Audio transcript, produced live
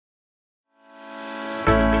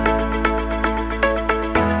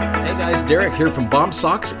guys, Derek here from Bomb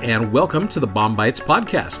Socks, and welcome to the BOM-BITES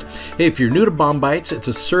podcast. Hey, if you're new to BOM-BITES, it's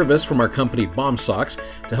a service from our company Bomb Socks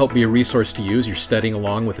to help be a resource to use. You're studying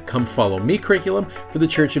along with the Come Follow Me curriculum for the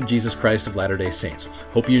Church of Jesus Christ of Latter-day Saints.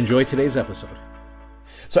 Hope you enjoy today's episode.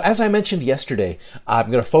 So as I mentioned yesterday, I'm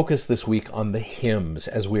going to focus this week on the hymns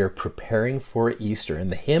as we are preparing for Easter. And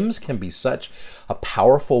the hymns can be such a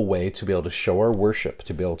powerful way to be able to show our worship,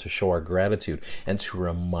 to be able to show our gratitude, and to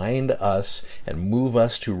remind us and move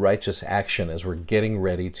us to righteous action as we're getting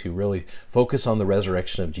ready to really focus on the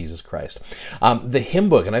resurrection of Jesus Christ. The hymn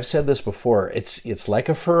book, and I've said this before, it's like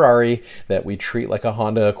a Ferrari that we treat like a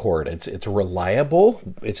Honda Accord. It's reliable,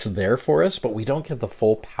 it's there for us, but we don't get the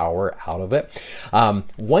full power out of it.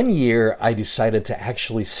 One year, I decided to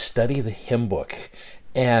actually study the hymn book,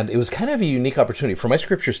 and it was kind of a unique opportunity for my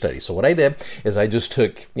scripture study. So what I did is I just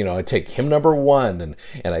took, I take hymn number 1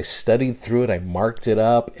 and I studied through it, I marked it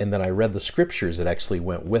up, and then I read the scriptures that actually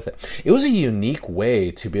went with it. It was a unique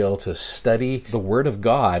way to be able to study the Word of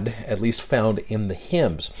God, at least found in the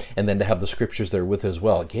hymns, and then to have the scriptures there with as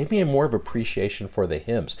well. It gave me a more of appreciation for the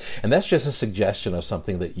hymns. And that's just a suggestion of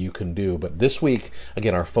something that you can do. But this week,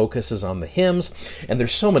 again, our focus is on the hymns, and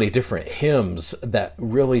there's so many different hymns that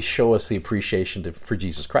really show us the appreciation for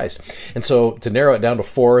Jesus Christ. And so to narrow it down to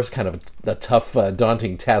 4 is kind of a tough,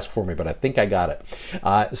 daunting task for me, but I think I got it.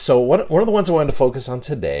 So one of the ones I wanted to focus on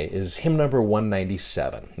today is hymn number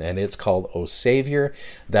 197, and it's called O Savior,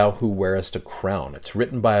 Thou Who Wearest a Crown. It's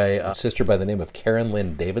written by a sister by the name of Karen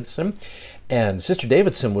Lynn Davidson. And Sister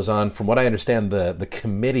Davidson was on, from what I understand, the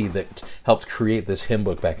committee that helped create this hymn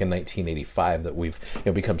book back in 1985 that we've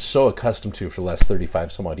become so accustomed to for the last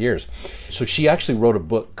 35 some odd years. So she actually wrote a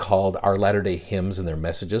book called Our Latter-day Hymns and Their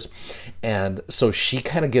Messages. And so she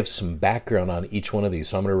kind of gives some background on each one of these.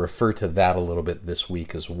 So I'm going to refer to that a little bit this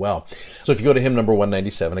week as well. So if you go to hymn number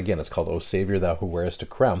 197, again, it's called O Savior, Thou Who Wearest a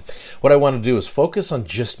Crown. What I want to do is focus on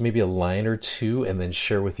just maybe a line or two and then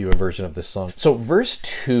share with you a version of this song. So verse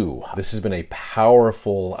 2, this has been a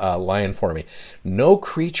powerful line for me. No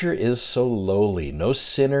creature is so lowly, no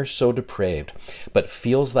sinner so depraved, but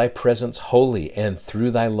feels thy presence holy, and through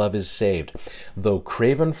thy love is saved. Though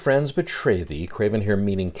craven friends betray thee, craven here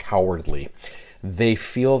meaning cowardly, they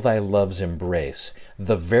feel thy love's embrace.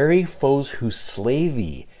 The very foes who slay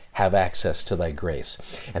thee have access to thy grace.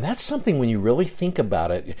 And that's something, when you really think about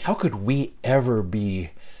it, how could we ever be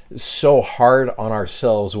so hard on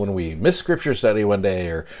ourselves when we miss scripture study one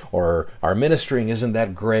day, or our ministering isn't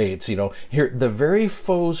that great? Here, the very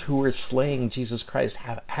foes who are slaying Jesus Christ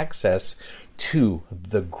have access to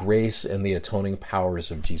the grace and the atoning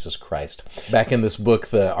powers of Jesus Christ. Back in this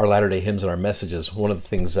book, Our Latter-day Hymns and Our Messages, one of the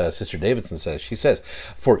things Sister Davidson says, she says,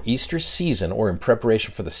 for Easter season, or in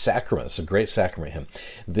preparation for the sacrament, it's a great sacrament hymn,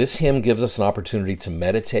 this hymn gives us an opportunity to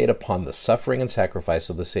meditate upon the suffering and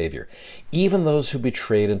sacrifice of the Savior. Even those who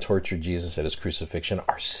betrayed and tortured Jesus at his crucifixion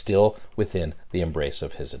are still within the embrace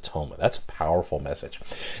of his atonement. That's a powerful message.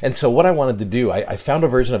 And so what I wanted to do, I found a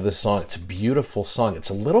version of this song. It's a beautiful song.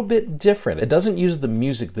 It's a little bit different. It doesn't use the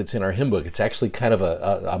music that's in our hymn book. It's actually kind of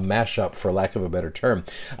a mashup, for lack of a better term.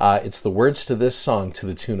 It's the words to this song to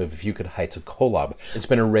the tune of If You Could Heights a Kolob. It's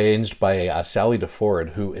been arranged by Sally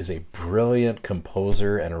DeFord, who is a brilliant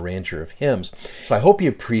composer and arranger of hymns. So I hope you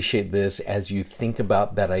appreciate this as you think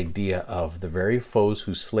about that idea of the very foes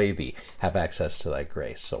who slay thee have access to thy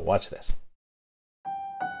grace. So watch this.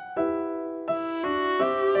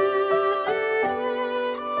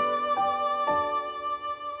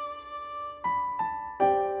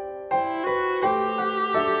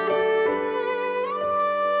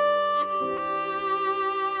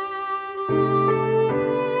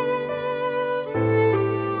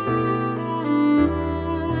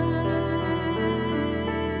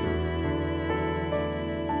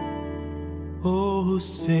 O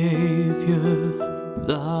Savior,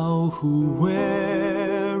 thou who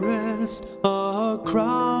wearest a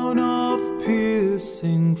crown of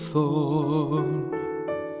piercing thorn,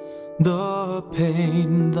 the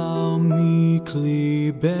pain thou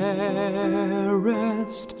meekly bearest,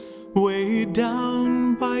 weighed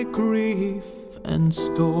down by grief and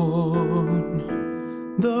scorn.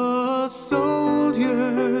 The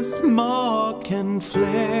soldiers mock and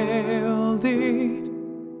flail thee,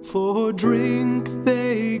 for drink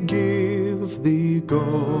they give thee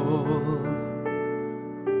gall.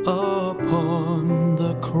 Upon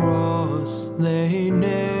the cross they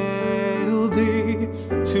nail thee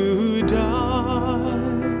to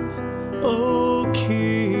die, O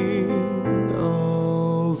King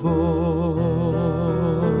of all.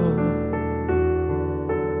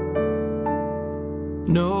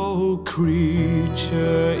 No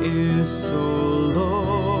creature is so lowly,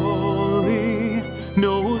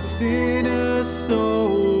 no sinner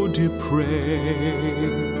so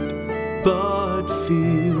depraved, but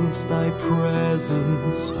feels thy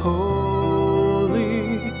presence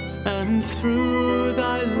holy, and through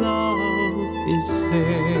thy love is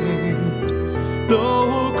saved.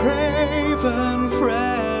 Though craven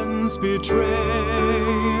friends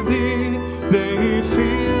betray thee, they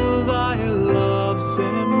feel thy love's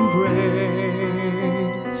embrace.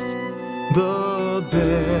 The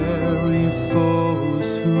very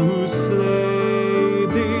foes who slay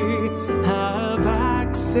thee have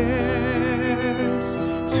access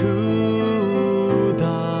to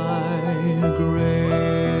thy grace.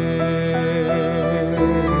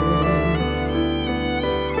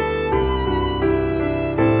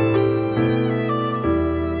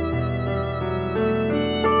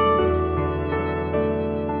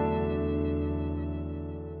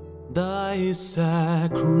 Thy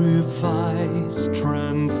sacrifice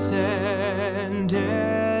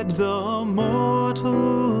transcended the mortal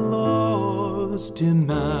law's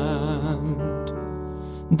demand.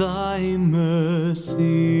 Thy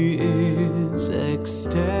mercy is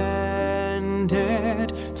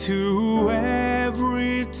extended to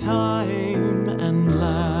every time and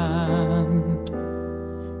land.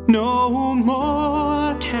 No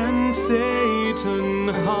more can Satan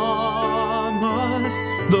harm us,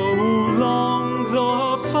 though long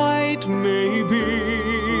the fight may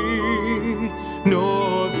be,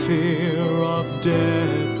 nor fear of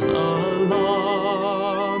death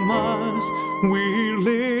alarm us. We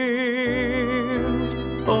live,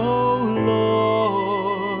 O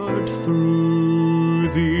Lord, through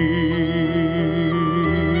thee.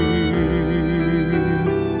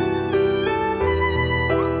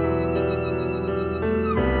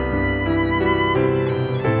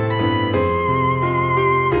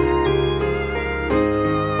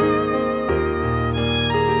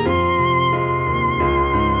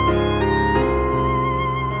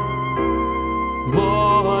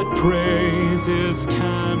 Praises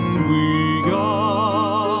can we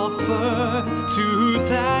offer to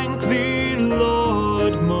thank thee,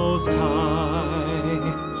 Lord Most High?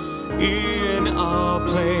 In our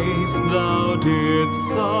place thou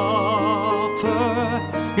didst suffer,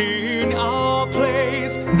 in our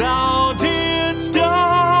place thou didst die,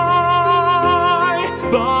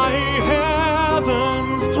 by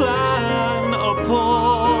heaven's plan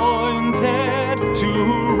appointed to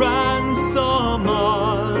ransom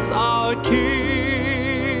us, our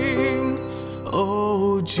King.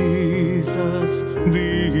 O Jesus,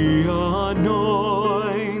 the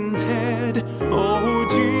anointed, O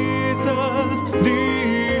Jesus, the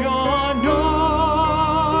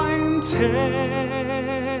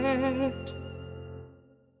anointed,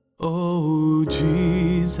 O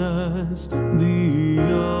Jesus, the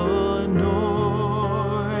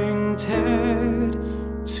anointed,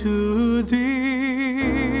 to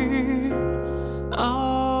thee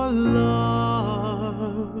our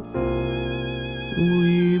love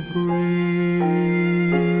we bring.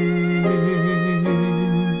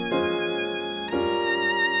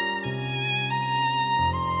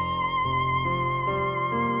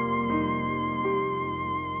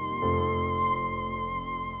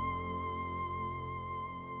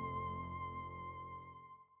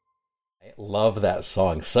 Love that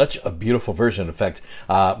song. Such a beautiful version. In fact,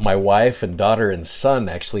 my wife and daughter and son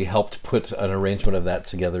actually helped put an arrangement of that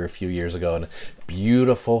together a few years ago. And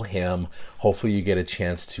beautiful hymn. Hopefully you get a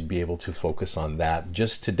chance to be able to focus on that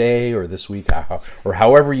just today or this week or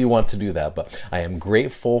however you want to do that. But I am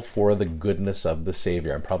grateful for the goodness of the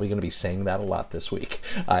Savior. I'm probably going to be saying that a lot this week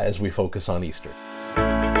as we focus on Easter.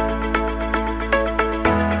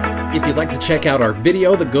 If you'd like to check out our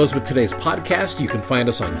video that goes with today's podcast, you can find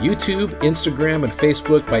us on YouTube, Instagram, and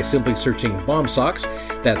Facebook by simply searching BOM-SOCKS.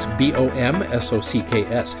 That's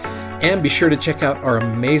BOMSOCKS. And be sure to check out our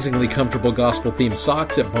amazingly comfortable gospel-themed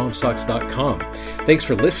socks at BOMSOCKS.com. Thanks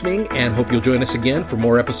for listening, and hope you'll join us again for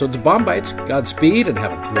more episodes of BOM-BITES. Godspeed, and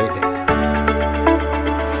have a great day.